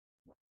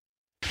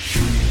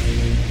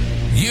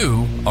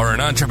You are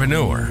an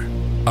entrepreneur,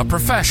 a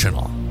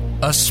professional,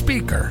 a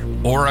speaker,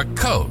 or a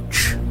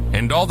coach.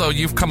 And although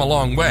you've come a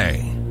long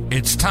way,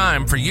 it's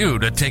time for you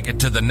to take it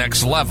to the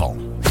next level.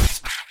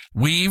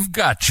 We've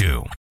got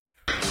you.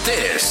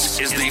 This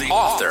is the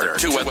Author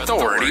to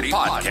Authority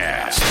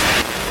podcast.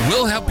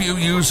 We'll help you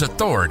use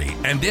authority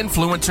and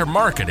influencer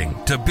marketing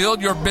to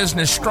build your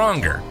business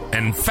stronger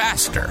and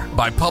faster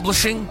by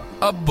publishing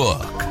a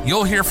book.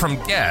 You'll hear from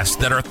guests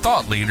that are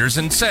thought leaders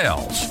in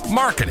sales,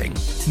 marketing,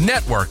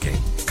 networking,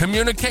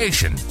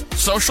 communication,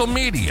 social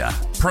media,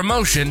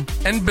 promotion,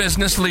 and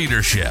business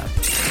leadership.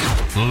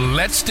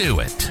 Let's do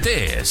it.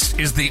 This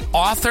is the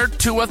Author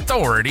to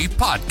Authority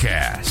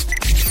podcast.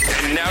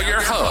 And now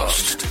your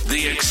host,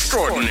 the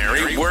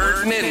extraordinary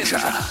word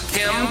ninja,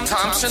 Kim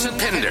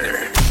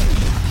Thompson-Pinder.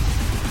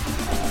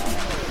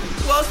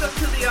 Welcome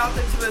to the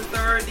Author to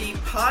Authority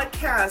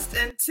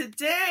podcast. And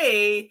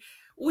today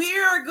we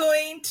are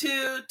going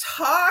to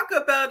talk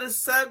about a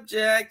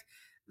subject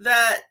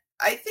that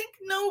I think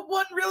no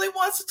one really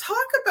wants to talk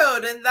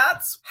about, and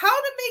that's how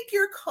to make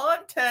your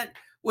content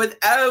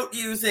without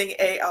using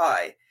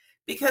AI.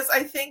 Because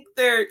I think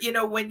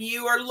when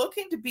you are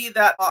looking to be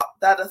that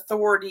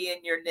authority in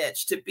your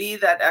niche, to be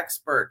that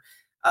expert,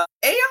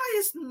 AI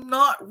is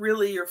not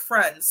really your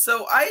friend.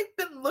 So I've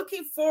been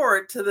looking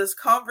forward to this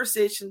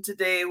conversation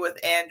today with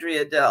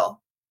Andrea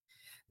Dell.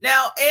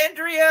 Now,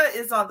 Andrea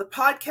is on the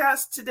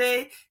podcast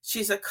today.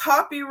 She's a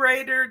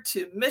copywriter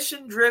to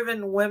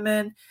mission-driven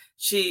women.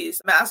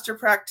 She's a master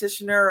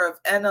practitioner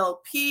of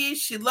NLP.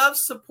 She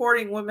loves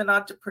supporting women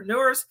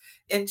entrepreneurs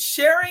in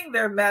sharing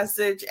their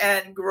message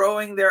and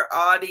growing their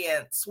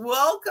audience.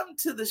 Welcome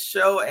to the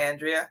show,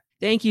 Andrea.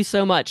 Thank you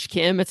so much,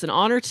 Kim. It's an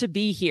honor to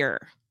be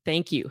here.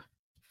 Thank you.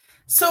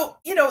 So,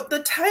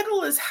 the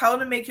title is How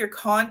to Make Your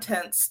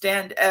Content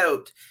Stand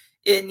Out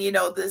in,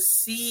 the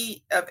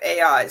sea of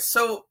AI.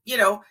 So,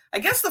 I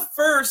guess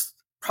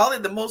probably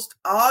the most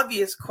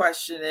obvious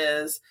question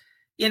is,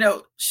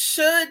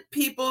 should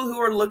people who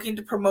are looking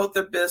to promote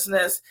their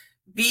business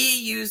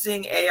be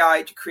using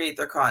AI to create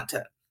their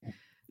content?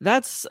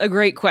 That's a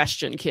great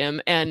question,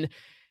 Kim. And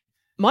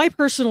my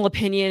personal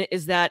opinion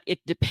is that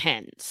it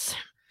depends.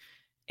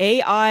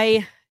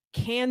 AI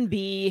can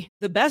be,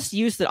 the best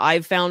use that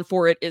I've found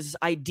for it is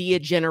idea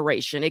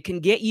generation. It can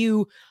get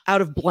you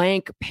out of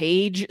blank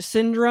page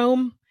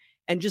syndrome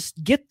and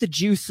just get the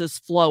juices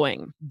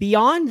flowing.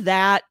 Beyond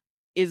that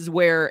is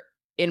where,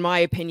 in my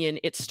opinion,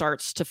 it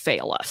starts to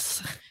fail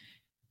us.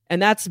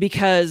 And that's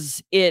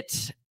because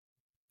it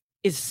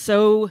is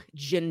so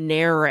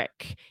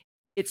generic.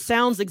 It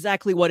sounds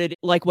exactly what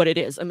it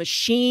is. A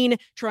machine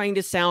trying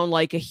to sound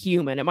like a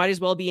human. It might as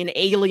well be an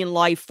alien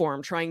life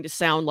form trying to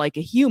sound like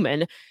a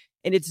human.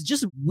 And it's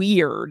just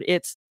weird.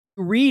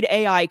 Read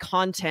AI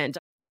content.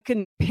 I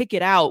can pick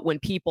it out when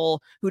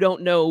people who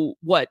don't know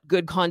what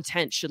good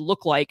content should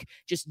look like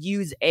just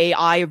use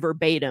AI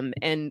verbatim.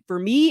 And for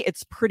me,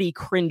 it's pretty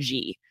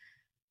cringy.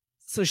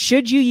 So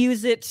should you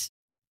use it?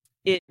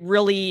 It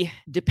really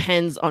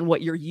depends on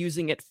what you're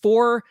using it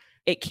for.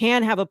 It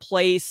can have a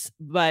place,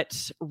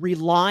 but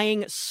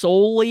relying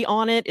solely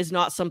on it is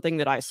not something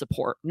that I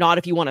support. Not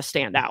if you want to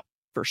stand out,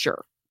 for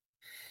sure.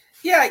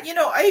 Yeah,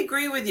 I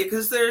agree with you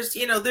because there's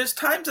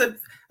times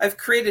I've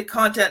created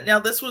content. Now,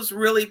 this was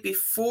really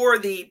before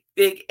the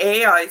big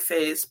AI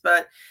phase,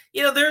 but,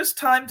 there's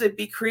times I'd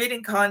be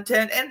creating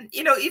content and,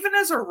 even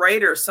as a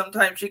writer,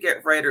 sometimes you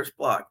get writer's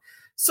block.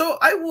 So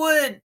I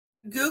would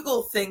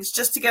Google things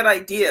just to get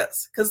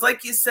ideas because,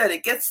 like you said,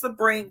 it gets the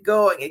brain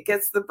going. It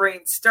gets the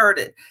brain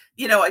started.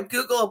 I'd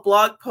Google a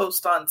blog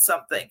post on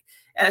something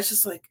and it's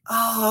just like,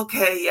 oh,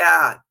 okay,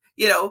 yeah,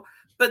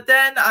 but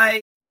then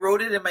I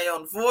wrote it in my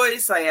own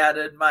voice. I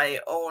added my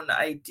own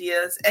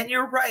ideas. And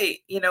you're right.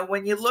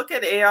 When you look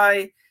at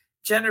AI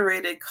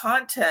generated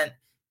content,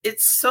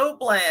 it's so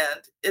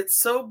bland.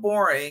 It's so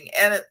boring.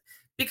 And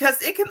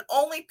because it can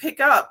only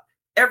pick up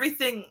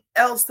everything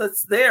else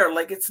that's there.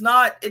 Like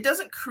it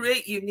doesn't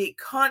create unique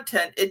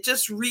content. It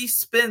just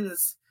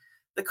respins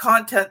the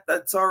content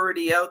that's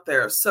already out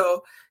there.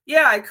 So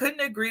yeah, I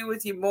couldn't agree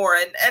with you more.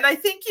 And I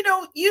think,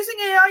 using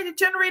AI to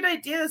generate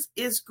ideas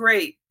is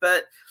great,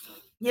 but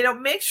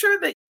make sure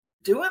that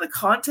you're doing the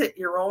content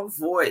in your own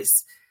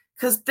voice,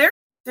 because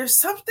there's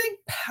something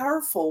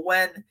powerful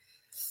when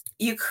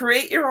you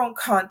create your own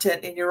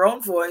content in your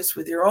own voice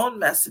with your own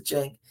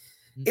messaging.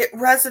 It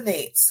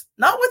resonates,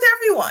 not with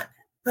everyone,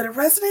 but it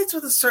resonates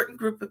with a certain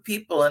group of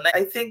people. And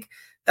I think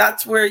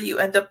that's where you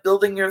end up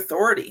building your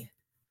authority.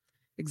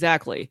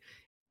 Exactly.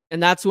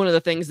 And that's one of the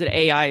things that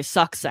AI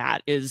sucks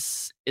at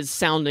is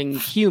sounding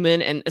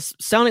human and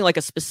sounding like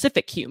a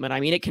specific human. I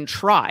mean, it can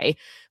try,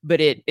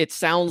 but it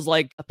sounds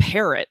like a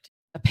parrot.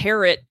 A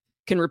parrot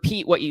can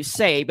repeat what you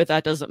say, but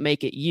that doesn't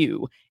make it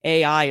you.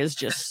 AI is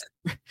just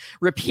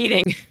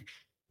repeating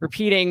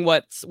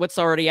what's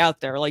already out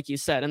there, like you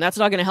said. And that's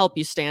not going to help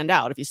you stand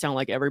out if you sound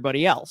like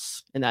everybody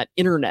else in that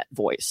internet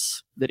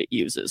voice that it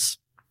uses.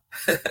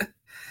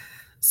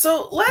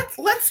 So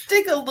let's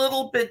dig a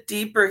little bit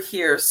deeper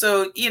here.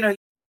 So,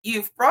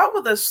 you've brought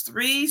with us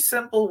 3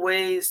 simple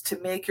ways to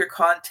make your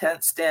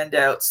content stand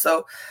out.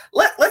 So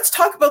let's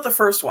talk about the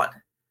first one.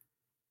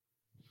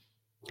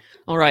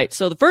 All right.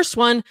 So the first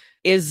one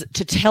is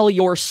to tell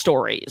your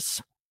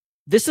stories.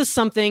 This is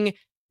something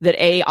that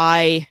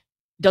AI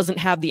doesn't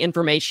have the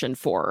information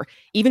for.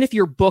 Even if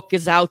your book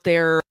is out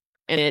there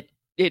and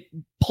it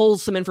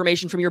pulls some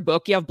information from your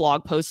book, you have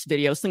blog posts,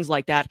 videos, things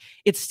like that,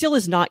 it still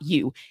is not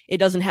you. It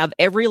doesn't have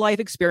every life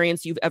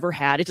experience you've ever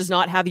had. It does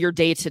not have your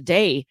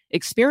day-to-day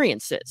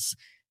experiences.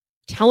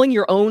 Telling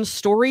your own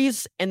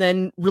stories and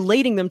then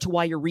relating them to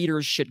why your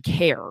readers should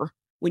care.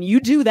 When you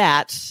do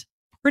that,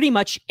 pretty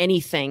much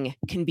anything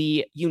can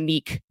be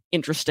unique,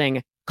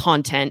 interesting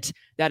content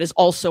that is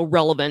also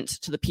relevant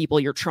to the people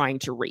you're trying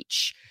to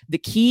reach. The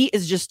key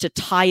is just to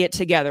tie it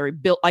together.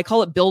 I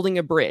call it building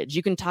a bridge.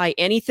 You can tie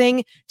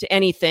anything to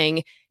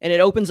anything, and it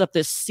opens up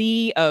this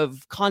sea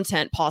of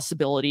content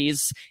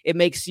possibilities. It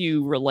makes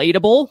you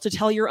relatable to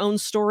tell your own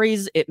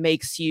stories. It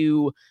makes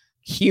you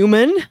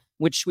human,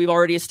 which we've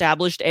already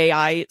established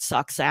AI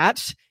sucks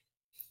at.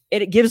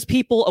 It gives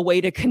people a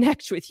way to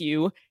connect with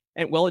you.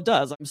 And well, it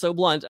does. I'm so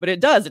blunt, but it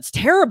does. It's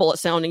terrible at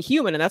sounding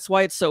human. And that's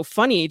why it's so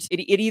funny.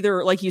 It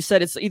either, like you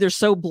said, it's either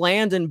so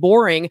bland and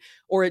boring,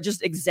 or it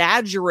just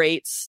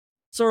exaggerates,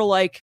 sort of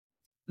like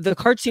the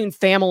cartoon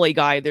Family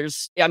Guy.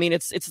 It's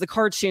the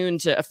cartoon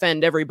to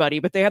offend everybody,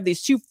 but they have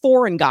these 2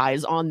 foreign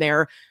guys on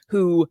there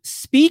who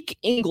speak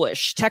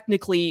English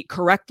technically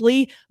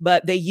correctly,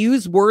 but they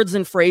use words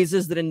and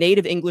phrases that a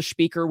native English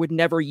speaker would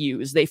never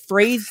use. They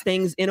phrase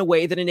things in a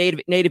way that a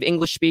native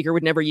English speaker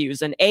would never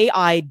use. And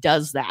AI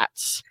does that.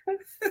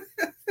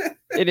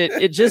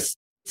 It's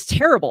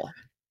terrible.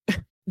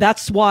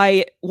 That's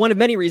why, one of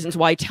many reasons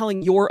why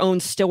telling your own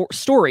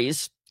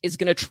stories is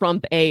going to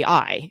trump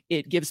AI.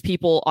 It gives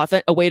people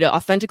a way to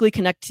authentically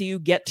connect to you,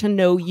 get to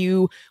know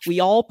you. We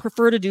all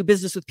prefer to do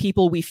business with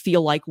people we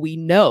feel like we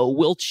know.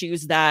 We'll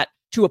choose that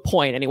to a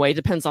point anyway. It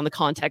depends on the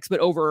context, but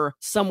over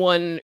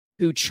someone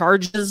who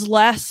charges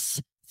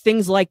less,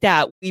 things like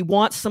that. We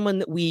want someone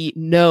that we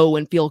know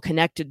and feel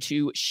connected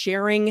to.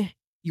 Sharing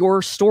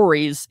your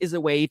stories is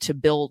a way to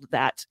build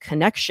that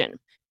connection.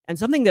 And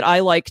something that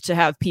I like to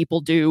have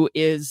people do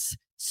is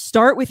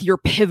start with your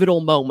pivotal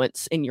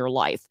moments in your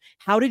life.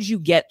 How did you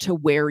get to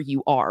where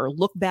you are?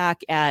 Look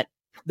back at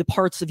the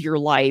parts of your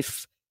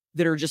life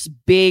that are just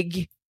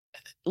big,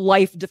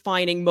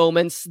 life-defining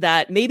moments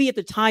that maybe at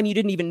the time you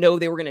didn't even know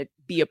they were going to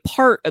be a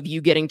part of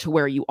you getting to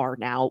where you are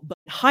now. But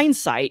in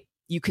hindsight,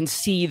 you can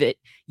see that,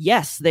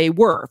 yes, they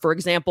were. For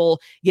example,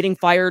 getting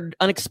fired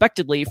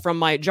unexpectedly from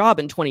my job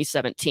in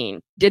 2017.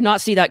 Did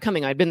not see that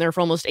coming. I'd been there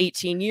for almost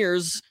 18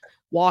 years.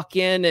 Walk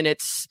in and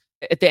it's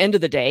at the end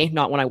of the day,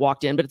 not when I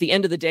walked in, but at the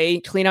end of the day,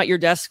 clean out your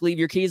desk, leave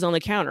your keys on the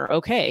counter.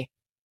 Okay.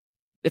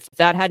 If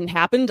that hadn't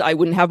happened, I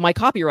wouldn't have my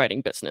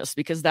copywriting business,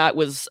 because that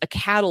was a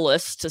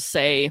catalyst to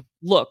say,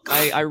 look,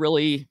 I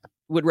really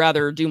would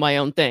rather do my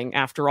own thing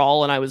after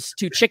all. And I was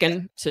too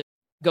chicken to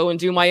go and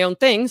do my own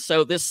thing.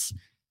 So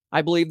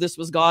I believe this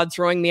was God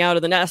throwing me out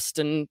of the nest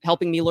and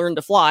helping me learn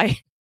to fly.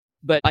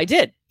 But I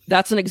did.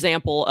 That's an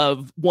example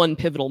of one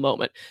pivotal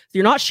moment. If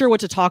you're not sure what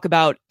to talk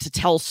about to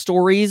tell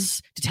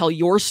stories, to tell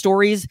your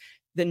stories,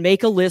 then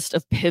make a list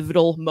of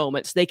pivotal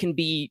moments. They can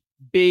be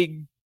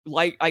big,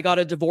 like I got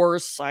a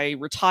divorce, I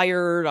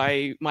retired,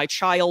 my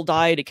child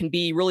died. It can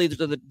be really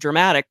the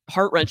dramatic,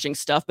 heart-wrenching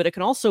stuff, but it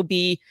can also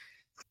be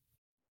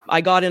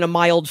I got in a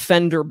mild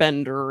fender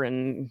bender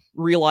and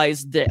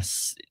realized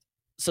this.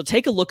 So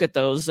take a look at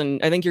those,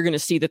 and I think you're going to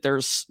see that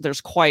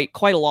there's quite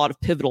a lot of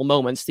pivotal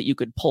moments that you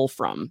could pull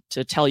from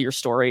to tell your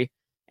story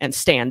and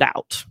stand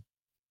out.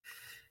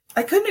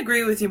 I couldn't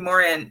agree with you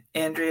more,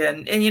 Andrea.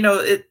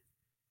 And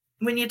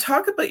when you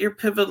talk about your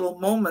pivotal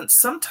moments,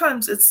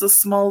 sometimes it's the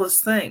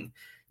smallest thing.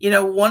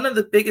 One of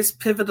the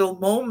biggest pivotal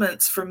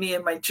moments for me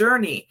in my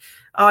journey,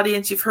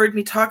 audience, you've heard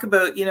me talk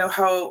about,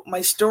 how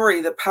my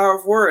story, the power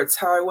of words,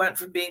 how I went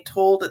from being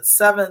told at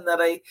 7 that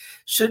I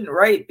shouldn't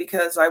write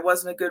because I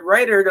wasn't a good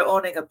writer to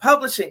owning a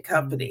publishing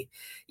company,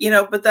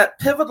 but that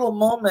pivotal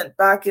moment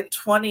back in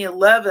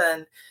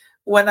 2011,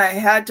 when I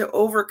had to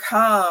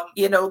overcome,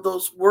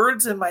 those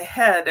words in my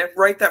head and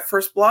write that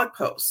first blog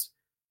post.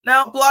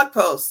 Now, blog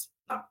posts,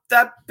 not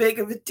that big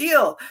of a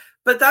deal,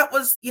 but that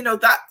was,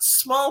 that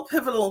small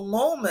pivotal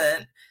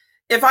moment.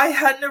 If I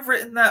hadn't have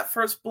written that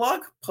first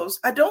blog post,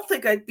 I don't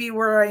think I'd be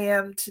where I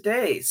am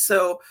today.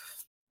 So,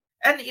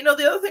 and the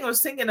other thing I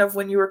was thinking of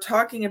when you were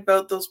talking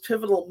about those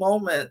pivotal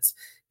moments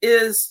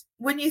is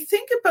when you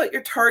think about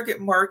your target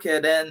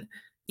market and,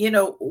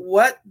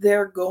 what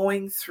they're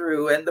going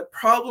through and the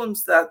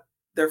problems that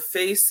they're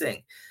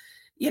facing,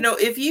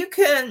 if you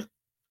can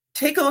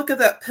take a look at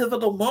that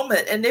pivotal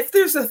moment, and if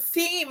there's a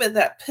theme in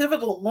that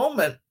pivotal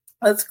moment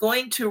that's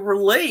going to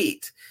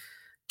relate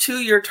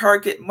to your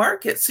target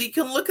market. So you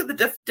can look at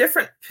the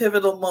different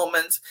pivotal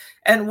moments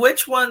and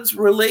which ones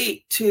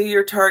relate to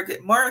your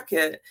target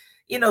market.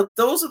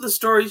 Those are the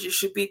stories you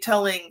should be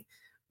telling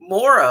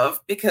more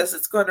of, because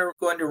it's going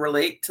to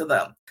relate to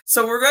them.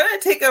 So we're going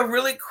to take a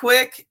really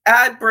quick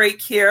ad break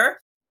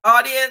here.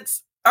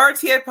 Audience,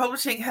 RTI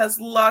Publishing has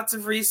lots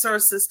of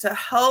resources to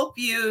help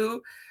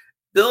you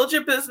build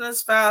your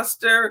business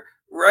faster,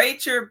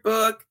 write your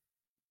book,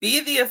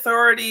 be the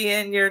authority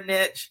in your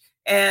niche,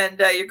 and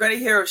you're going to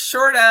hear a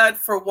short ad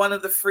for one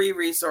of the free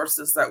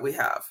resources that we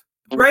have.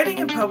 Writing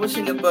and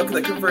publishing a book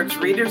that converts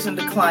readers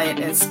into client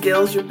and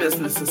scales your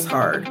business is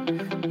hard,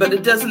 but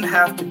it doesn't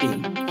have to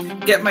be.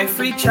 Get my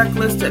free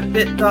checklist at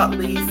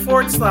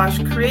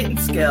bit.ly/create and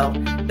scale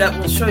that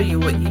will show you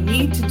what you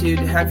need to do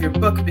to have your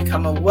book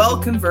become a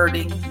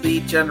well-converting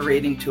lead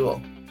generating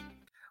tool.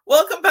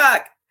 Welcome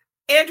back.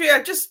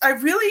 Andrea, I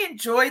really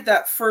enjoyed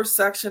that first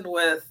section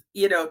with,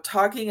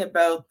 talking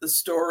about the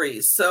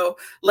stories. So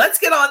let's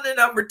get on to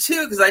number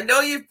 2, because I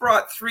know you've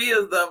brought 3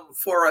 of them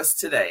for us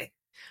today.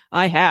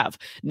 I have.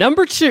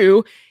 Number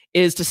 2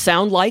 is to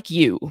sound like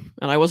you.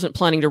 And I wasn't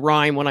planning to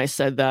rhyme when I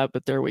said that,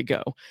 but there we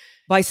go.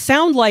 By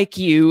sound like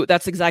you,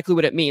 that's exactly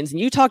what it means.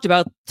 And you talk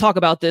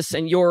about this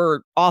in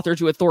your Author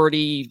to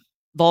Authority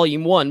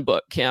Volume 1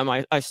 book, Kim,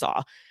 I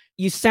saw.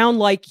 You sound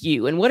like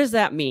you. And what does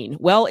that mean?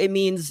 Well, it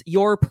means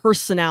your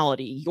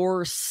personality,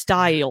 your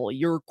style,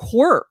 your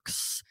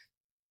quirks.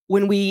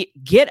 When we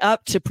get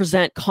up to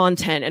present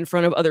content in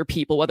front of other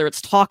people, whether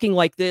it's talking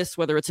like this,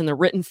 whether it's in the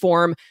written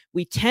form,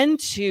 we tend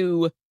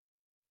to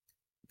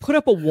put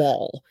up a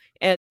wall.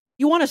 And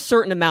you want a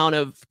certain amount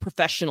of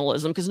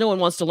professionalism because no one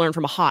wants to learn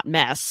from a hot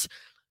mess.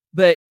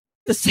 But at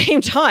the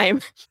same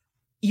time,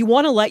 you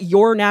want to let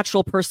your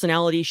natural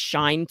personality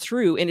shine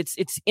through. And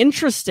it's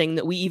interesting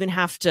that we even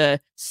have to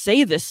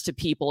say this to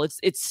people.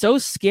 It's so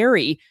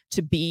scary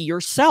to be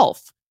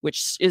yourself,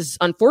 which is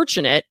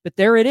unfortunate, but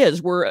there it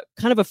is. We're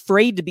kind of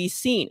afraid to be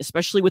seen,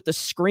 especially with the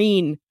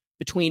screen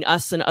between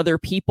us and other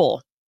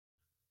people.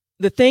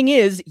 The thing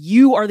is,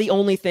 you are the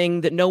only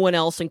thing that no one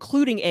else,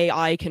 including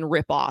AI, can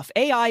rip off.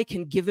 AI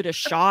can give it a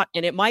shot,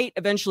 and it might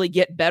eventually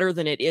get better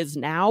than it is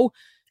now,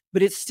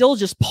 but it's still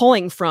just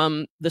pulling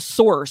from the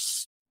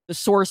source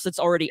that's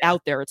already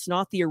out there. It's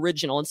not the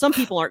original. And some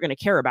people aren't going to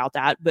care about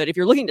that. But if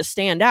you're looking to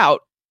stand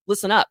out,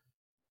 listen up.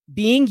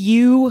 Being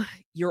you,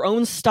 your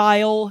own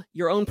style,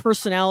 your own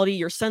personality,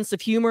 your sense of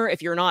humor.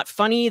 If you're not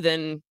funny,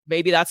 then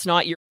maybe that's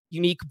not your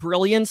unique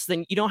brilliance.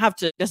 Then you don't have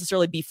to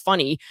necessarily be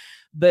funny,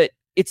 but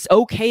it's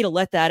okay to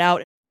let that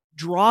out.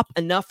 Drop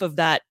enough of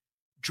that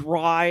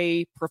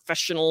dry,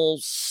 professional,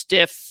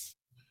 stiff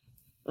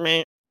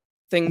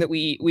thing that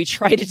we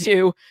try to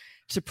do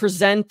to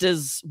present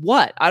as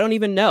what? I don't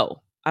even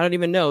know.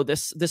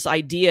 This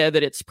idea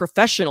that it's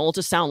professional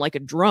to sound like a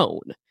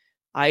drone.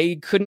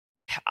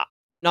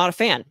 Not a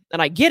fan. And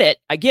I get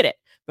it,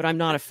 but I'm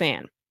not a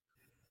fan.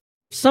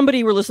 If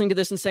somebody were listening to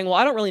this and saying, well,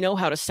 I don't really know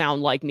how to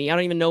sound like me, I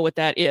don't even know what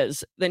that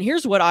is, then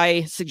here's what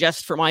I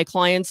suggest for my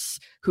clients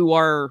who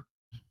are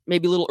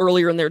maybe a little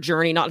earlier in their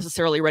journey, not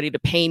necessarily ready to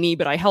pay me,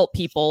 but I help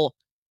people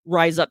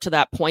rise up to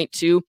that point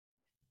too.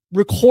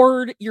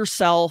 Record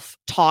yourself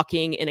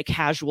talking in a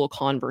casual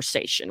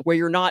conversation where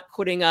you're not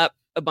putting up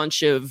a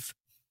bunch of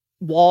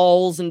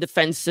walls and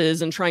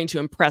defenses and trying to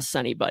impress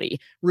anybody.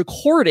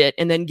 Record it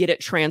and then get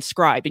it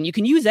transcribed. And you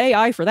can use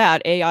AI for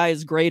that. AI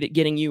is great at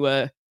getting you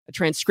a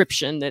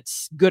transcription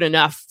that's good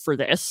enough for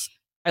this.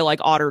 I like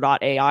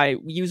otter.ai.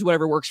 Use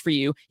whatever works for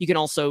you. You can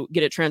also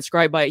get it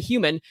transcribed by a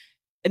human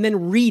and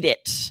then read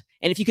it.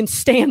 And if you can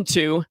stand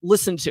to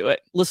listen to it,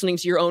 listening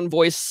to your own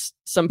voice,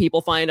 some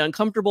people find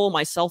uncomfortable,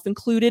 myself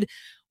included.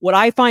 What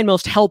I find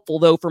most helpful,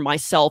 though, for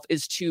myself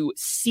is to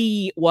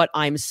see what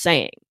I'm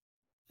saying.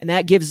 And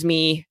that gives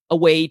me a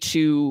way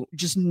to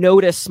just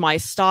notice my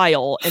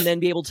style and then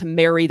be able to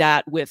marry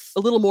that with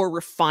a little more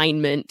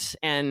refinement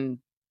and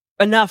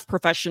enough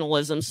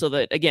professionalism so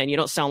that, again, you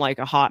don't sound like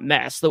a hot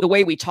mess. The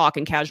way we talk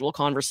in casual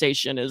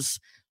conversation is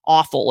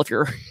awful if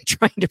you're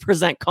trying to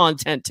present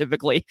content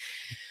typically.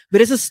 But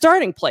it's a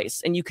starting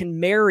place, and you can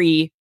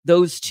marry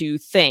those two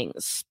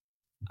things.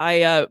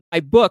 My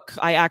book,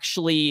 I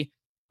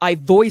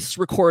voice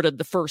recorded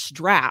the first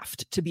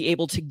draft to be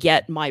able to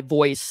get my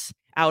voice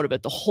out of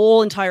it. The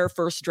whole entire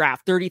first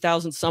draft,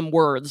 30,000 some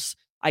words,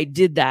 I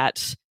did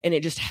that, and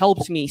it just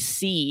helped me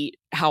see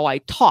how I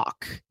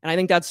talk. And I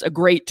think that's a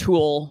great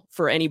tool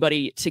for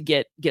anybody to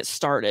get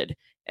started.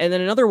 And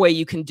then another way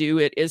you can do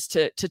it is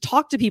to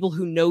talk to people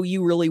who know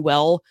you really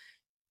well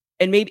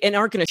and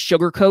aren't going to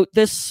sugarcoat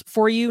this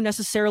for you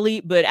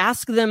necessarily, but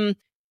ask them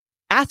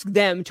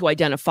to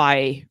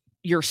identify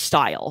your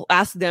style.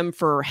 Ask them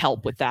for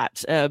help with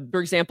that.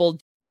 For example,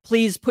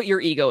 please put your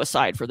ego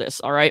aside for this,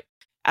 all right?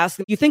 Ask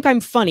them, you think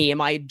I'm funny?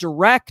 Am I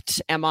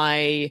direct? Am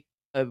I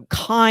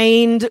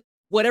kind?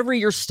 Whatever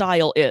your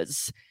style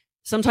is.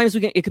 Sometimes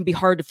it can be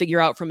hard to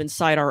figure out from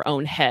inside our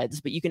own heads,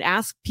 but you can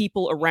ask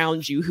people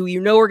around you who you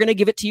know are going to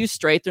give it to you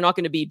straight. They're not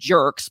going to be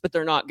jerks, but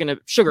they're not going to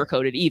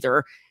sugarcoat it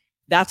either.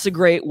 That's a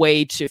great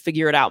way to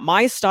figure it out.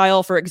 My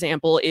style, for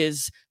example,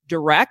 is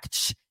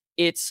direct.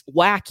 It's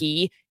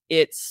wacky.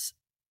 It's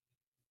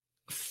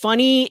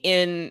funny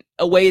in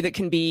a way that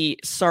can be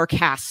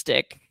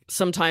sarcastic,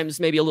 sometimes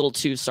maybe a little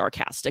too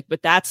sarcastic,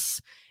 but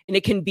and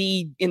it can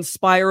be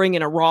inspiring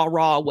in a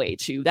raw way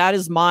too. That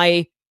is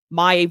my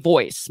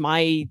voice.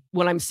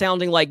 When I'm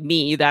sounding like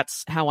me,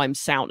 that's how I'm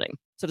sounding.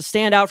 So to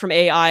stand out from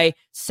AI,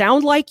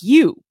 sound like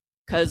you,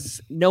 because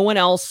no one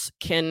else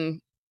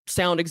can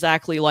sound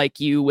exactly like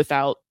you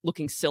without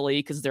looking silly,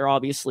 because they're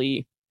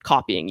obviously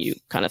copying you,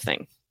 kind of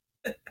thing.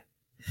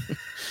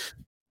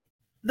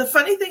 The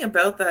funny thing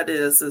about that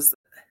is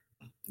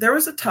there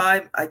was a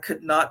time I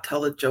could not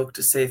tell a joke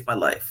to save my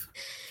life.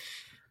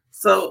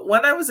 So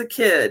when I was a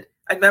kid,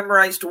 I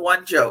memorized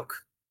one joke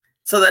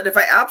so that if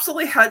I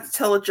absolutely had to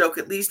tell a joke,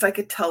 at least I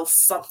could tell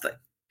something.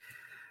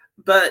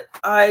 But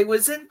I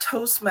was in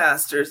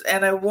Toastmasters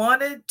and I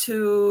wanted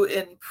to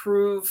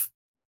improve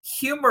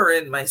humor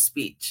in my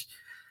speech.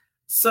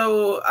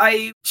 So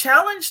I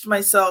challenged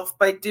myself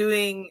by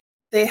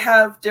they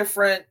have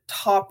different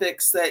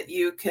topics that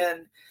you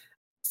can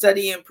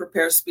study and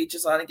prepare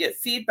speeches on and get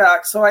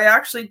feedback. So I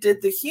actually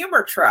did the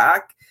humor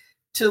track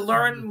to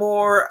learn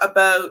more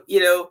about,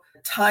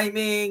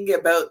 timing,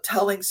 about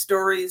telling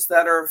stories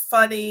that are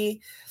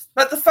funny.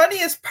 But the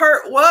funniest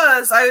part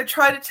was I would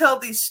try to tell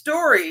these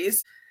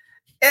stories,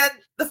 and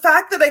the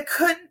fact that I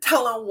couldn't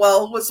tell them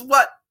well was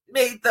what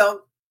made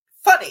them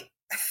funny.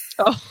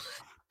 Oh.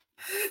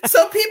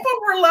 So people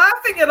were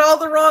laughing at all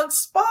the wrong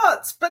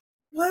spots, but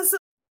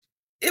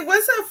it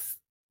was a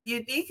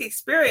unique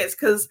experience,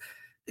 because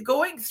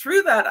going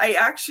through that, I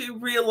actually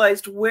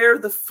realized where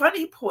the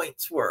funny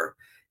points were,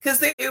 because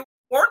they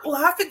weren't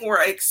laughing where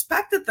I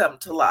expected them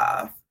to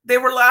laugh. They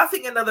were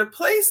laughing in other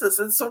places.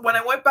 And so when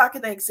I went back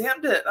and I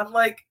examined it, I'm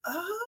like,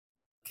 oh,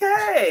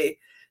 okay.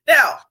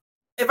 Now,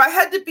 if I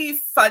had to be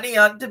funny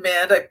on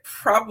demand, I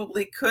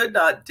probably could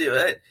not do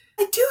it.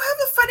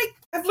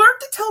 I've learned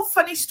to tell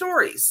funny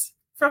stories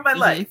from my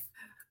life.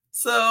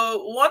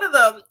 So one of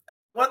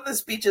the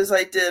speeches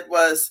I did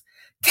was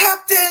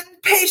Captain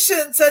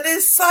Patience and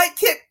his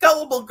sidekick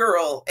Gullible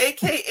Girl,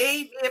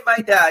 aka me and my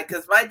dad,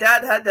 because my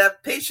dad had to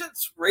have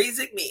patience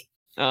raising me.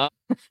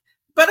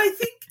 But I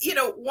think,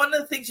 one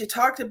of the things you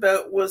talked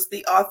about was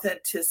the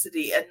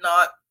authenticity and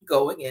not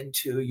going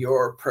into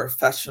your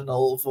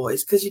professional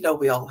voice, because,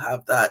 we all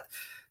have that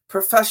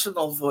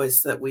professional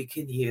voice that we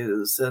can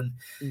use, and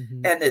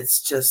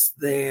it's just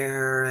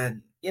there.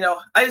 And,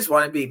 I just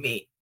want to be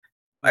me.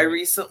 I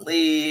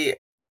recently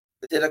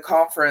did a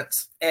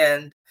conference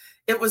and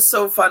it was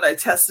so fun. I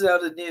tested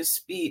out a new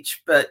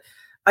speech, but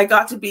I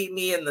got to be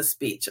me in the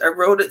speech. I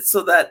wrote it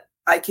so that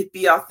I could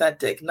be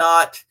authentic,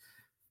 not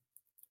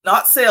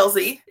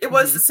salesy. It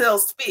was a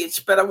sales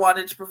speech, but I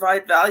wanted to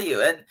provide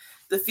value, and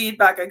the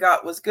feedback I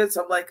got was good.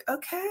 So I'm like,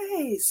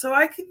 okay, so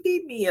I can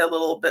be me a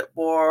little bit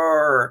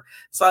more.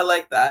 So I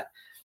like that.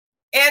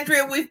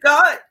 Andrea, we've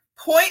got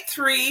point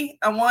 3.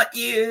 I want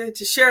you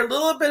to share a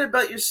little bit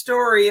about your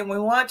story, and we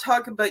want to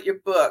talk about your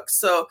book.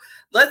 So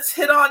let's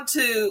hit on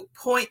to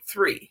point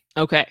 3.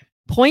 Okay.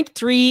 Point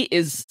 3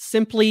 is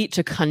simply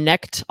to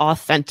connect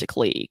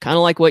authentically, kind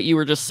of like what you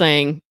were just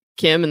saying,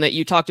 Kim, and that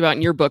you talked about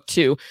in your book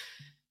too.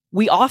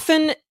 We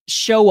often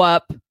show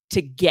up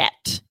to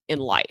get in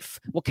life.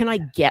 What can I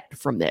get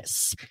from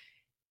this?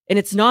 And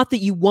it's not that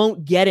you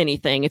won't get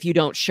anything if you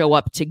don't show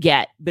up to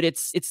get, but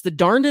it's the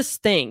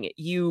darndest thing.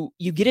 You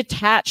get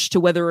attached to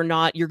whether or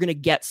not you're going to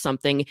get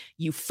something.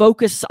 You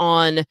focus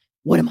on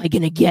what am I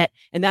going to get?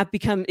 And it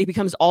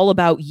becomes all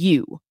about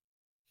you.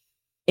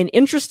 And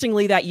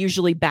interestingly, that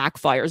usually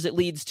backfires. It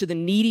leads to the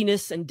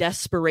neediness and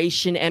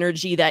desperation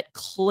energy, that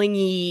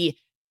clingy,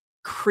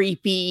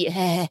 creepy,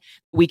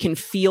 we can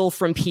feel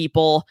from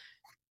people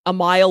a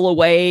mile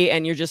away,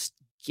 and you're just,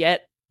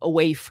 get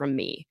away from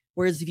me.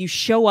 Whereas if you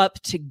show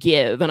up to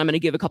give, and I'm going to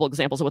give a couple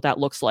examples of what that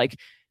looks like,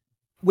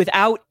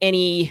 without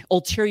any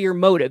ulterior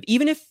motive,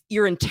 even if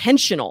you're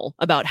intentional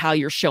about how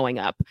you're showing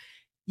up,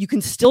 you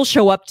can still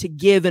show up to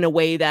give in a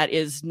way that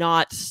is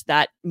not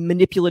that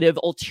manipulative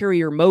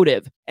ulterior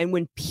motive. And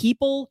when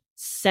people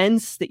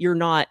sense that you're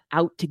not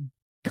out to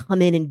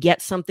come in and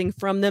get something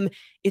from them,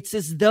 it's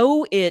as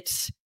though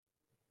it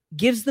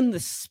gives them the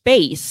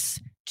space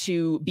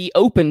to be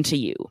open to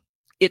you.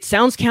 It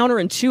sounds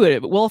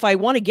counterintuitive. Well, if I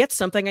want to get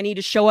something, I need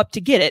to show up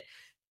to get it,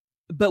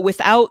 but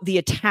without the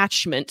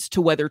attachment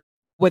to whether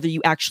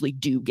you actually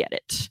do get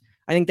it.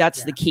 I think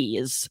that's the key,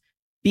 is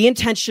be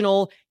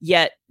intentional,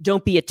 yet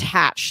don't be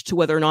attached to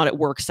whether or not it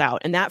works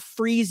out. And that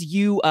frees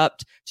you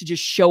up to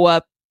just show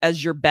up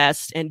as your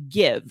best and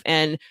give,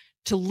 and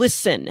to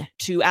listen,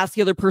 to ask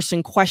the other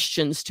person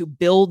questions, to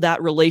build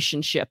that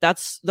relationship.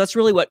 That's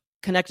really what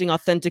connecting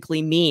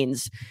authentically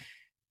means.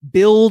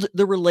 Build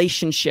the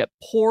relationship,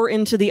 pour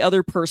into the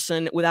other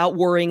person without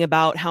worrying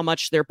about how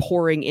much they're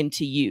pouring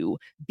into you.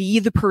 Be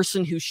the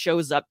person who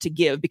shows up to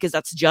give, because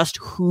that's just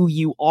who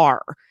you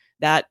are.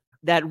 That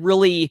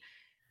really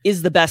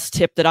is the best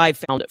tip that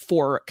I've found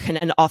for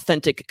an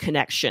authentic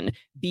connection.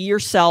 Be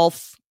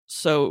yourself.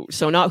 So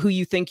not who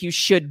you think you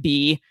should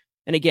be.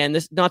 And again,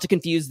 this, not to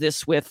confuse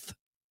this with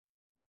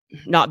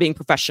not being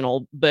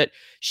professional, but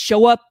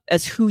show up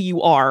as who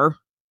you are.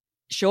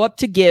 Show up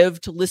to give,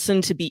 to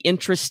listen, to be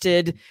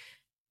interested.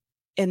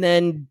 And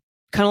then,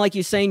 kind of like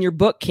you say in your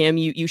book, Kim,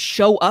 you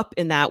show up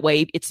in that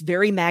way. It's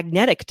very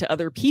magnetic to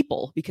other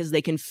people, because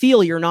they can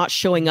feel you're not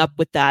showing up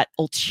with that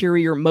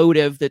ulterior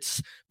motive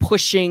that's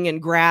pushing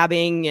and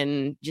grabbing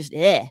and just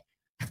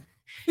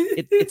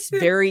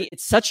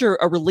It's such a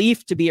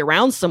relief to be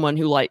around someone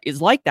who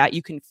is like that.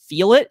 You can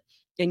feel it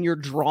and you're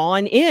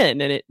drawn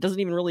in, and it doesn't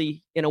even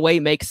really, in a way,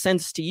 make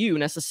sense to you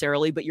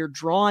necessarily, but you're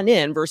drawn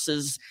in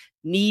versus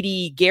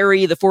needy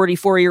Gary, the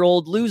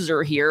 44-year-old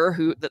loser here,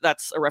 who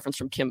that's a reference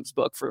from Kim's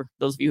book for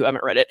those of you who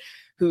haven't read it,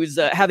 who's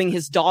having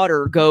his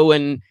daughter go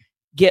and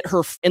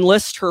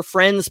enlist her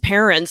friend's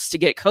parents to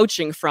get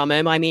coaching from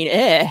him. I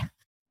mean,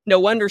 no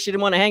wonder she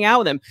didn't want to hang out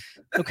with him.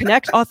 So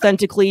connect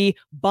authentically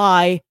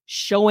by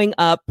showing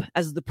up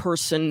as the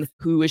person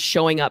who is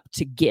showing up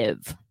to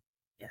give.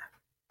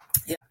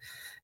 Yeah.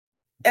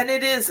 And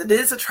it is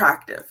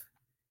attractive.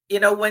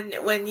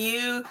 When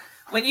you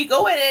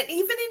go in it,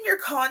 even in your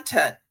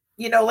content,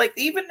 like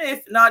even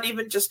if not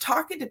even just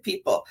talking to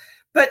people,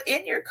 but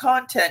in your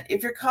content,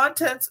 if your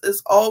content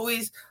is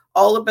always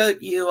all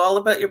about you, all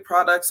about your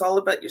products, all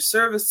about your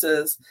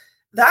services,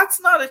 that's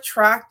not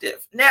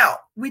attractive. Now,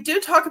 we do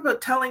talk about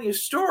telling your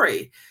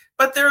story,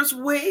 but there's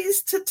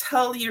ways to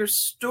tell your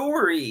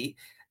story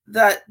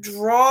that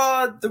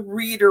draw the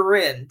reader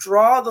in,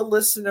 draw the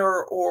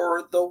listener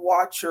or the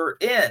watcher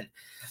in.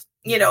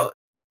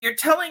 You're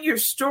telling your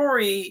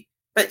story,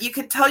 but you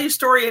can tell your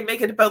story and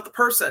make it about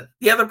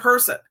the other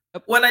person.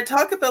 When I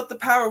talk about the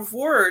power of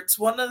words,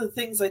 one of the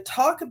things I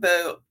talk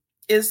about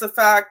is the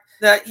fact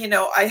that,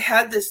 I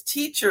had this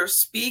teacher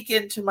speak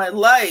into my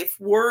life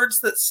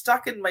words that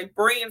stuck in my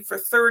brain for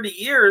 30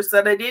 years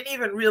that I didn't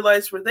even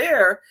realize were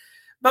there,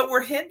 but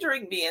were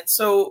hindering me. And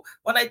so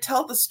when I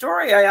tell the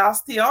story, I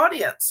ask the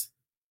audience,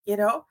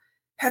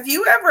 have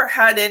you ever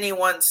had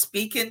anyone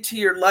speak into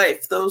your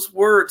life those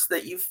words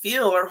that you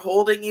feel are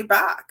holding you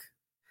back?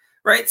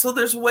 Right? So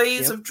there's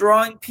ways of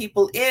drawing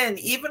people in,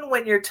 even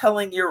when you're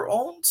telling your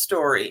own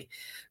story.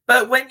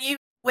 But when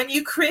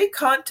you create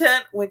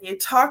content, when you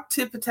talk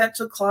to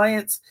potential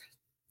clients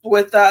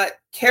with that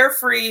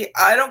carefree,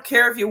 I don't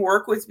care if you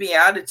work with me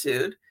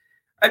attitude.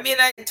 I mean,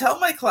 I tell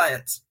my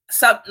clients,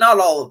 not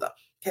all of them,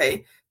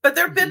 okay? But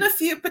there have been a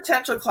few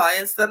potential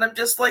clients that I'm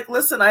just like,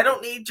 listen, I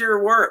don't need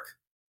your work.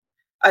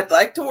 I'd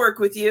like to work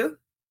with you.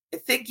 I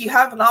think you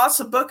have an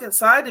awesome book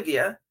inside of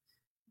you,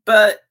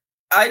 but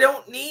I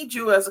don't need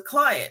you as a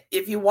client.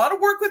 If you want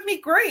to work with me,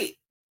 great.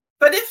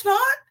 But if not,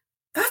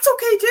 that's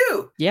okay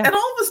too. Yeah. And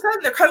all of a sudden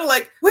they're kind of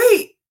like,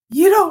 wait,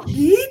 you don't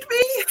need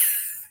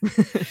me?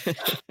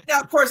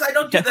 Now, of course, I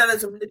don't do that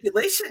as a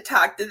manipulation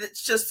tactic.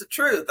 It's just the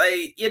truth.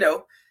 I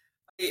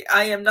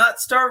am not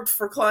starved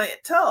for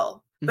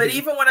clientele. But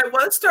even when I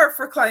was starved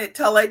for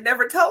clientele, I'd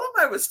never tell them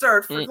I was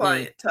starved for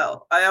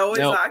clientele. I always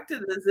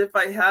acted as if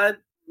I had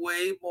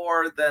way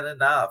more than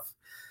enough.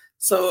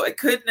 So I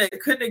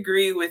couldn't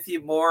agree with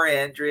you more,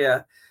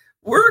 Andrea.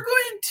 We're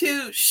going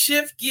to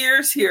shift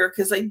gears here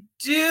because I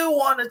do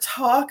want to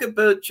talk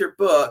about your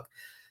book.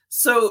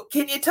 So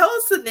can you tell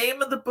us the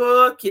name of the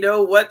book,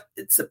 what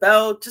it's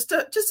about, just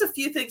a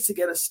few things to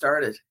get us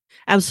started?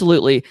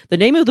 Absolutely. The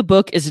name of the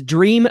book is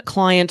Dream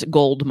Client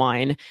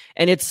Goldmine,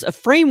 and it's a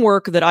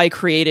framework that I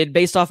created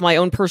based off my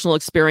own personal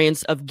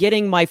experience of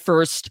getting my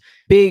first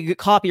big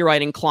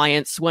copywriting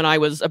clients when I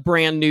was a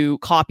brand new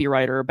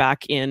copywriter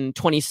back in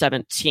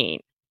 2017.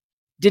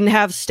 Didn't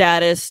have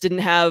status, didn't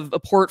have a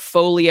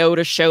portfolio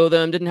to show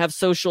them, didn't have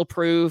social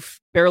proof,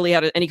 barely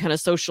had any kind of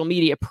social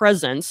media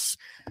presence.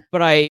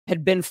 But I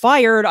had been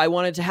fired. I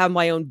wanted to have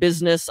my own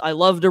business. I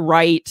love to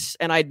write,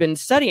 and I'd been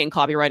studying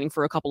copywriting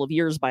for a couple of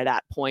years by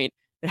that point.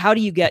 But how do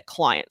you get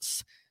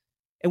clients?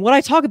 And what I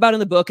talk about in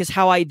the book is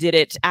how I did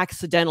it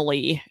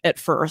accidentally at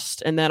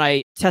first, and then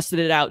I tested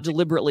it out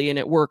deliberately, and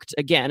it worked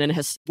again, and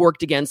has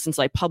worked again since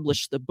I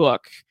published the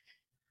book.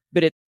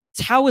 But it's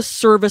how a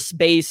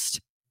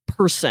service-based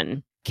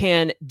person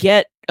can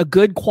get a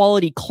good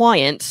quality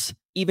client,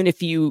 even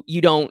if you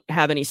don't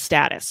have any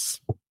status.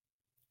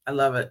 I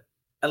love it.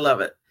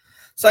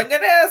 So I'm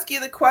going to ask you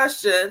the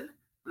question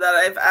that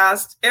I've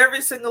asked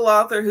every single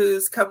author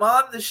who's come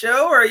on the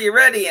show. Are you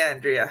ready,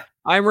 Andrea?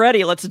 I'm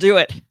ready. Let's do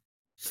it.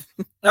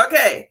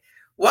 Okay.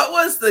 What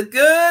was the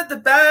good, the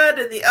bad,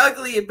 and the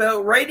ugly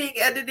about writing,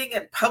 editing,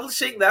 and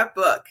publishing that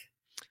book?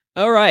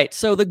 All right.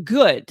 So the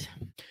good.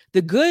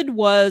 The good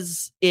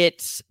was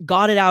it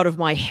got it out of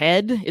my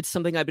head. It's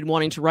something I've been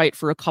wanting to write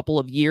for a couple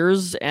of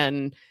years,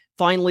 and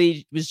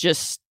finally was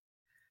just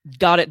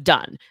got it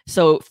done.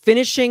 So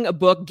finishing a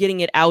book,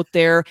 getting it out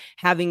there,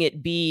 having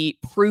it be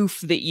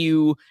proof that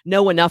you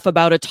know enough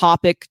about a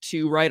topic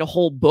to write a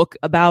whole book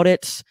about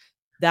it,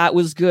 that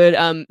was good.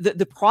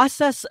 The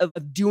process of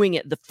doing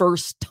it the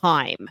first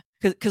time,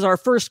 because our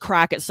first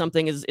crack at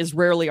something is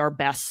rarely our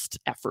best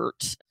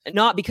effort.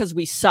 Not because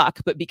we suck,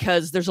 but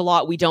because there's a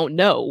lot we don't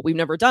know. We've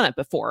never done it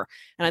before.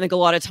 And I think a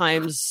lot of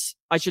times,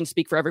 I shouldn't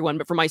speak for everyone,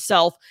 but for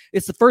myself,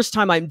 it's the first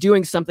time I'm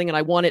doing something and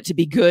I want it to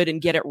be good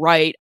and get it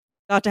right.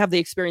 Got to have the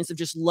experience of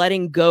just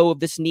letting go of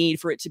this need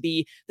for it to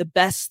be the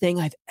best thing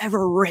I've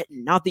ever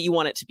written. Not that you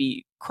want it to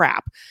be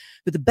crap,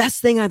 but the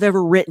best thing I've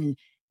ever written.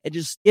 And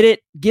just get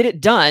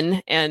it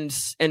done and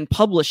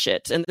publish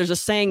it. And there's a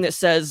saying that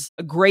says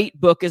a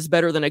great book is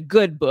better than a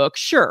good book.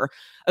 Sure,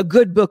 a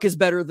good book is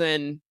better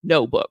than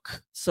no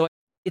book. So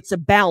it's a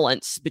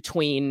balance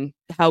between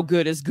how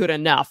good is good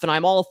enough. And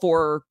I'm all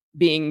for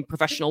being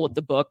professional with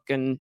the book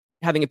and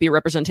having it be a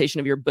representation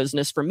of your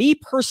business. For me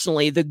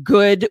personally, the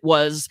good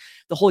was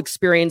the whole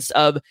experience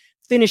of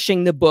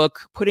finishing the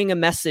book, putting a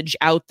message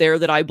out there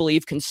that I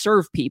believe can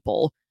serve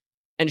people,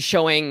 and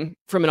showing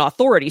from an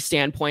authority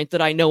standpoint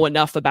that I know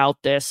enough about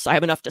this. I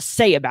have enough to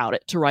say about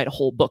it to write a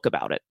whole book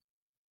about it.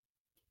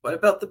 What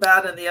about the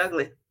bad and the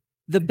ugly?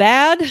 The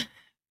bad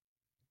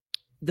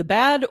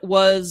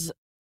was,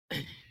 I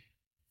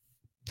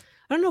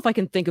don't know if I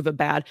can think of a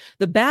bad.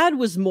 The bad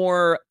was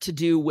more to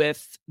do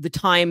with the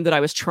time that I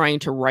was trying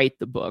to write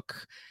the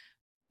book.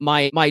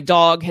 My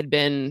dog had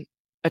been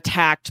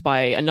attacked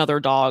by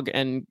another dog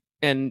and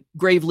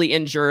gravely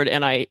injured,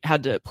 and I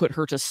had to put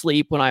her to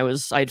sleep when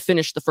I'd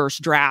finished the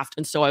first draft,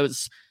 and so I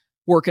was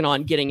working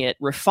on getting it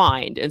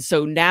refined. And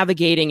so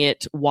navigating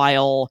it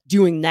while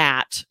doing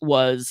that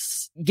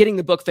was getting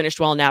the book finished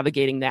while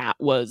navigating that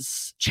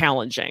was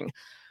challenging.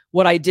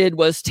 What I did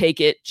was take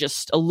it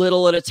just a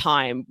little at a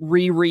time,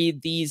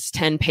 reread these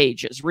 10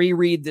 pages,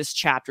 reread this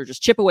chapter,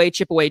 just chip away,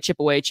 chip away, chip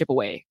away, chip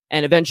away.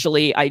 And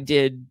eventually I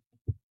did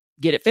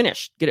get it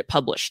finished, get it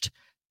published.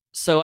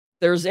 So if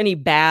there's any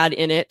bad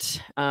in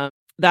it,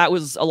 that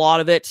was a lot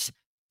of it.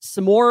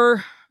 Some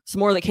more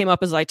that came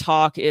up as I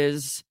talk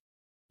is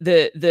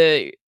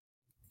the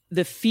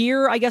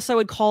fear, I guess I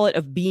would call it,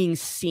 of being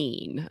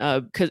seen,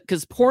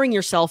 because pouring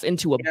yourself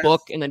into a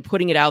book and then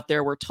putting it out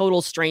there where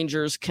total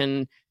strangers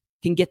can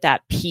get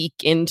that peek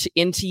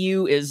into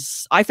you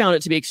I found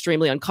it to be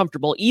extremely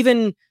uncomfortable.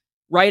 Even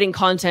writing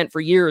content for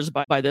years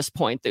by this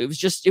point, it was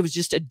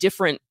just a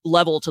different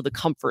level to the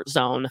comfort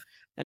zone.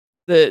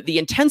 The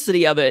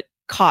intensity of it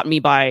caught me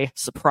by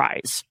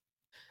surprise.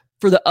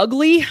 For the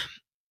ugly,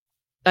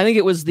 I think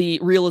it was the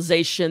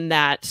realization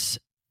that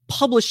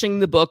publishing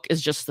the book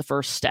is just the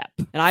first step.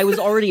 And I was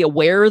already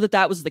aware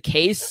that was the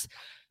case,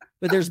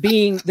 but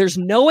there's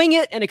knowing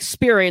it and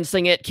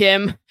experiencing it,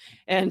 Kim.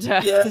 And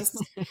yes.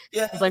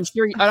 As I'm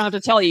sure I don't have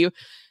to tell you,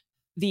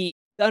 the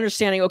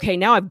understanding, okay,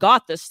 now I've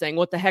got this thing,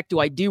 what the heck do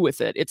I do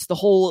with it? It's the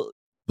whole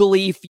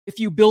belief, if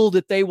you build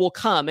it, they will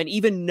come. And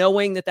even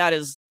knowing that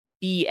is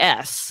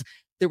BS,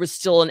 there was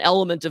still an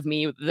element of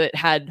me that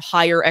had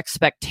higher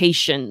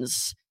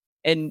expectations.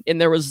 And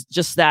there was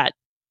just that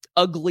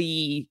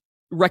ugly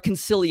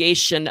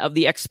reconciliation of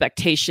the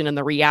expectation and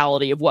the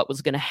reality of what was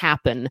going to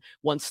happen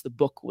once the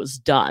book was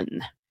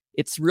done.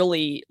 It's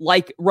really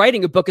like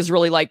writing a book is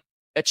really like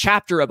a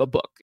chapter of a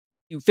book.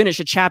 You finish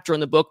a chapter in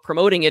the book,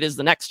 promoting it is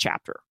the next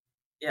chapter.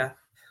 Yeah.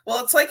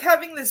 Well, it's like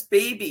having this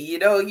baby,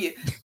 you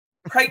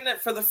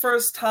pregnant for the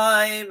first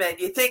time and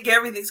you think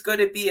everything's going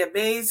to be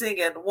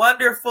amazing and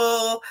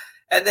wonderful.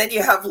 And then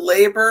you have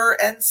labor,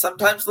 and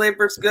sometimes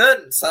labor's good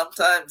and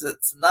sometimes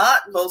it's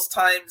not. Most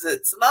times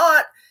it's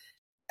not.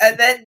 And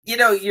then,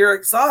 you're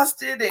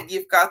exhausted and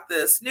you've got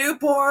this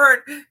newborn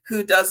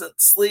who doesn't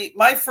sleep.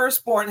 My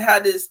firstborn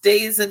had his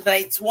days and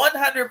nights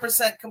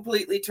 100%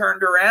 completely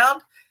turned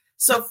around.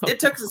 So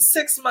it took us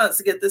 6 months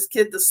to get this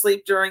kid to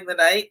sleep during the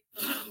night.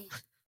 It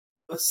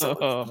was so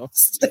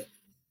exhausting.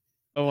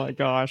 Oh my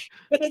gosh.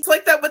 But it's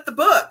like that with the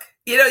book.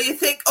 You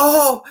think,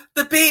 oh,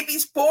 the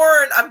baby's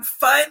born. I'm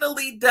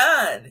finally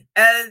done.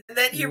 And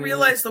then you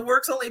realize the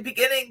work's only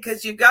beginning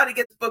because you've got to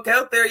get the book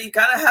out there. You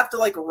kind of have to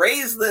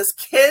raise this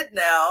kid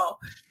now,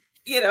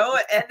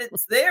 and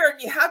it's there and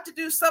you have to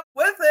do something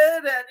with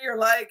it. And you're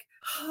like,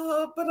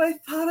 oh, but I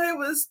thought I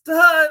was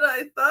done.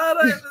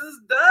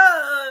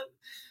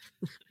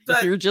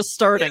 But you're just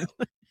starting.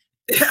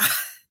 Yeah.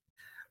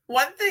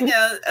 One thing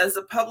as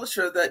a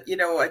publisher that,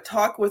 I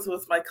talk with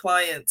my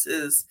clients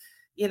is,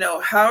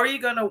 how are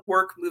you going to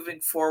work moving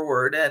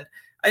forward? And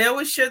I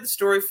always share the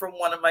story from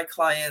one of my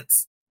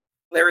clients,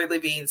 Larry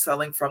Levine,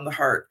 Selling from the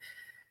Heart.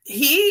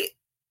 He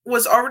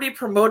was already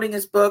promoting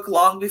his book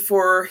long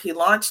before he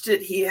launched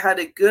it. He had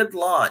a good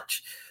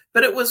launch,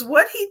 but it was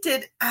what he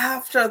did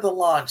after the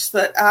launch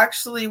that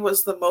actually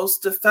was the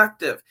most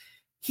effective.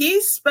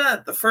 He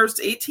spent the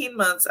first 18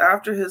 months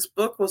after his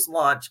book was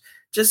launched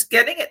just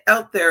getting it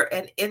out there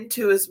and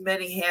into as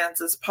many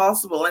hands as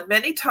possible. And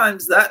many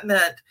times that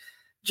meant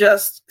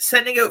just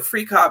sending out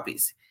free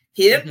copies.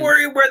 He didn't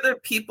worry whether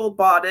people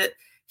bought it.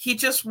 He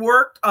just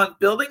worked on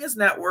building his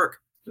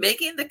network,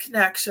 making the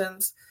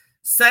connections,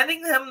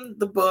 sending them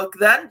the book,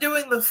 then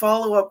doing the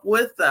follow-up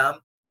with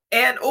them.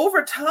 And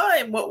over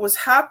time, what was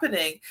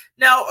happening,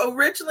 now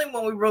originally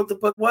when we wrote the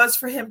book was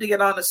for him to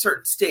get on a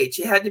certain stage.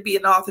 He had to be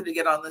an author to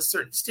get on the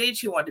certain stage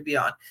he wanted to be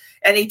on.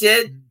 And he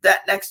did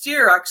that next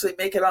year, actually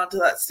make it onto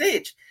that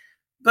stage.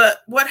 But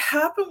what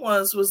happened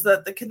was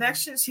that the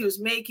connections he was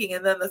making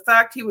and then the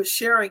fact he was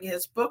sharing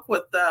his book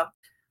with them,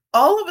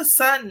 all of a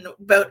sudden,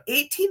 about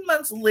 18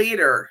 months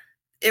later,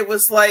 it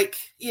was like,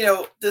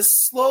 this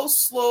slow,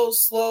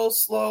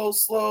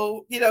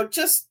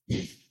 just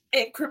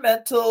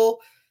incremental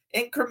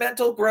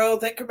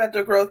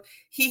growth.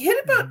 He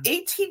hit about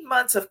 18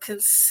 months of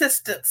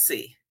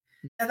consistency.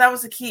 And that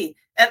was the key.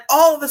 And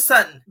all of a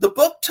sudden, the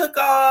book took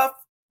off.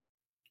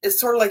 It's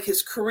sort of like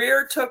his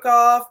career took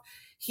off.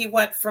 He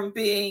went from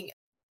being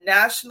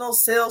national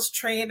sales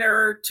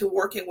trainer to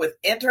working with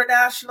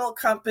international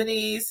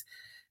companies.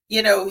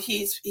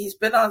 He's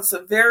been on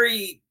some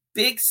very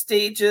big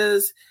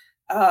stages.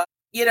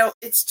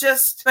 It's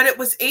just, but it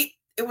was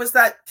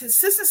that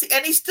consistency,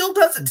 and he still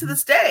does it to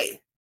this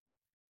day.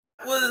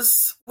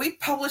 We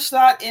published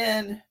that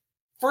in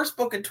first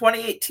book in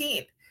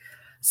 2018.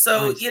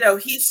 So,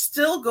 nice. He's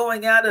still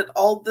going at it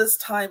all this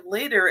time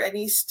later, and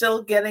he's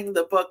still getting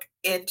the book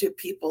into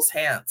people's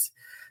hands.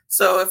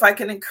 So if I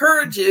can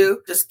encourage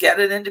you, just get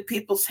it into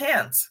people's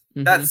hands.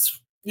 Mm-hmm.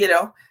 That's,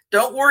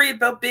 don't worry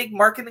about big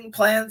marketing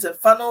plans and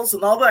funnels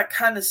and all that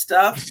kind of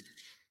stuff.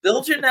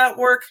 Build your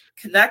network,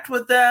 connect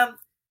with them,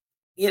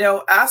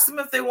 ask them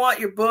if they want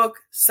your book,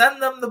 send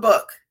them the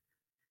book,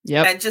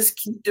 and just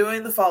keep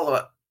doing the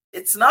follow-up.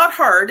 It's not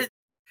hard.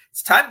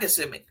 It's time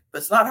consuming,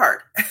 but it's not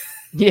hard.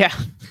 Yeah.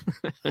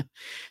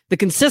 The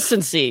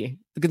consistency,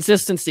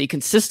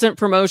 consistent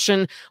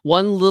promotion,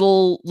 one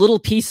little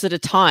piece at a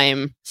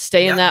time,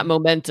 stay in that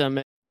momentum.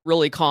 It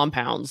really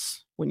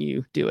compounds when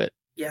you do it.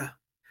 Yeah.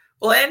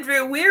 Well,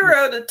 Andrea, we're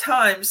out of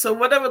time. So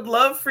what I would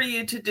love for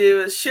you to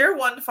do is share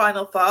one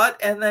final thought.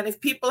 And then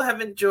if people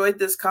have enjoyed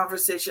this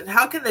conversation,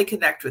 how can they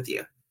connect with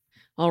you?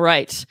 All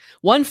right.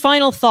 One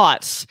final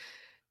thought.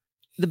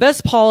 The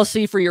best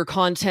policy for your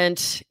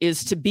content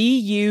is to be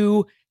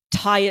you.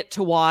 Tie it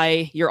to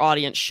why your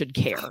audience should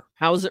care.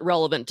 How is it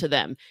relevant to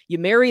them? You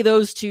marry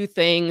those two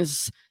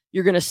things,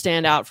 you're going to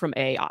stand out from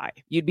AI.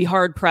 You'd be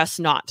hard pressed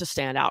not to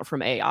stand out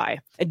from AI.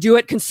 And do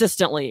it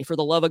consistently, for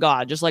the love of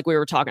God, just like we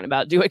were talking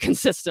about. Do it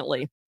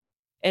consistently.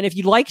 And if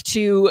you'd like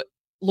to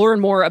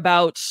learn more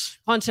about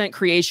content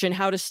creation,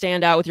 how to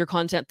stand out with your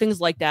content, things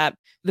like that,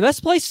 the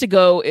best place to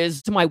go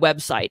is to my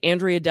website,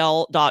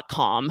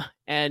 andreadell.com,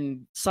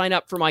 and sign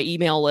up for my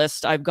email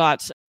list. I've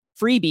got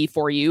freebie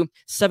for you,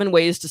 7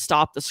 ways to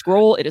stop the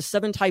scroll. It is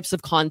 7 types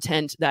of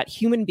content that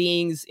human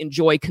beings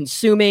enjoy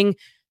consuming,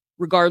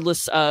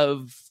 regardless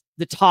of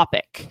the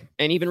topic,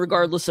 and even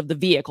regardless of the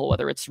vehicle,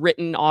 whether it's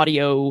written,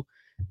 audio,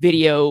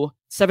 video.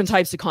 7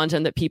 types of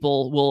content that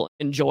people will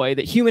enjoy,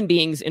 that human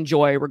beings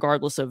enjoy,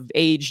 regardless of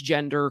age,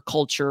 gender,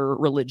 culture,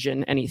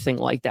 religion, anything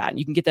like that. And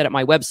you can get that at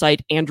my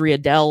website,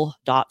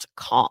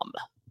 andreadell.com.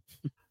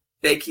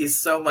 Thank you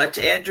so much,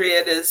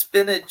 Andrea. It has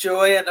been a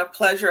joy and a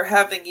pleasure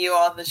having you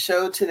on the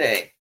show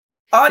today.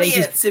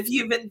 Audience, if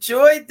you've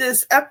enjoyed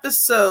this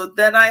episode,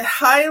 then I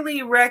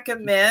highly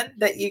recommend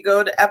that you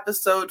go to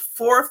episode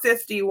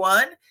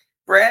 451,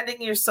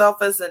 Branding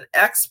Yourself as an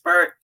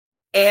Expert.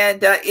 And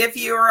if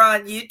you are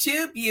on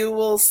YouTube, you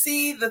will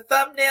see the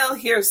thumbnail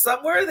here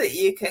somewhere that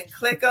you can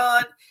click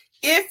on.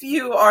 If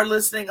you are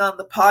listening on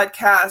the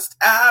podcast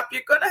app,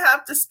 you're going to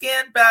have to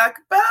scan back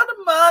about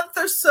a month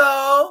or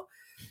so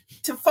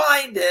to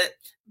find it,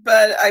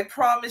 but I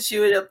promise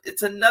you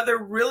it's another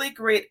really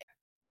great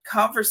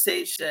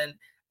conversation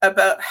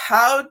about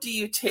how do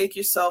you take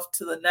yourself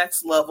to the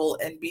next level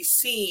and be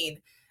seen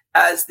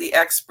as the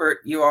expert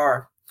you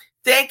are.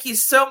 Thank you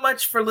so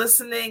much for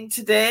listening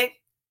today,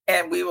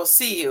 and we will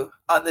see you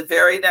on the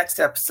very next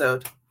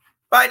episode.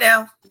 Bye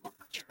now.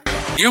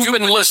 You've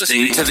been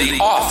listening to the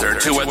Author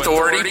to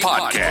Authority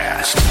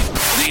podcast.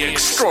 The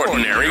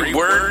extraordinary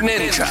word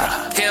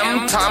ninja,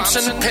 Kim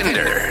Thompson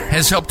Pinder,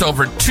 has helped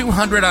over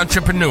 200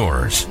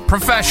 entrepreneurs,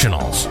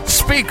 professionals,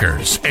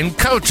 speakers, and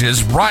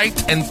coaches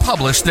write and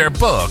publish their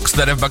books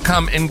that have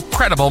become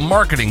incredible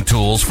marketing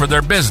tools for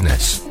their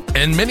business.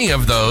 And many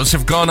of those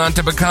have gone on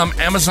to become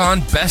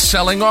Amazon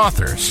best-selling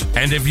authors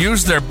and have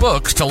used their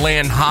books to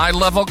land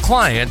high-level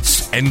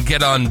clients and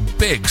get on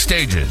big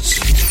stages.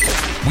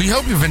 We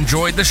hope you've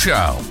enjoyed the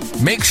show.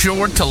 Make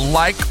sure to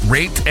like,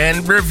 rate,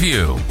 and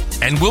review.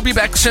 And we'll be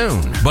back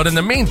soon. But in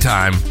the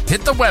meantime,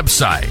 hit the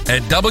website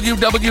at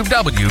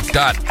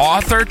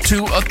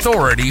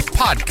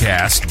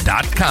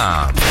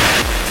www.authortoauthoritypodcast.com.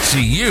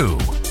 See you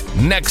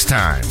next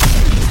time.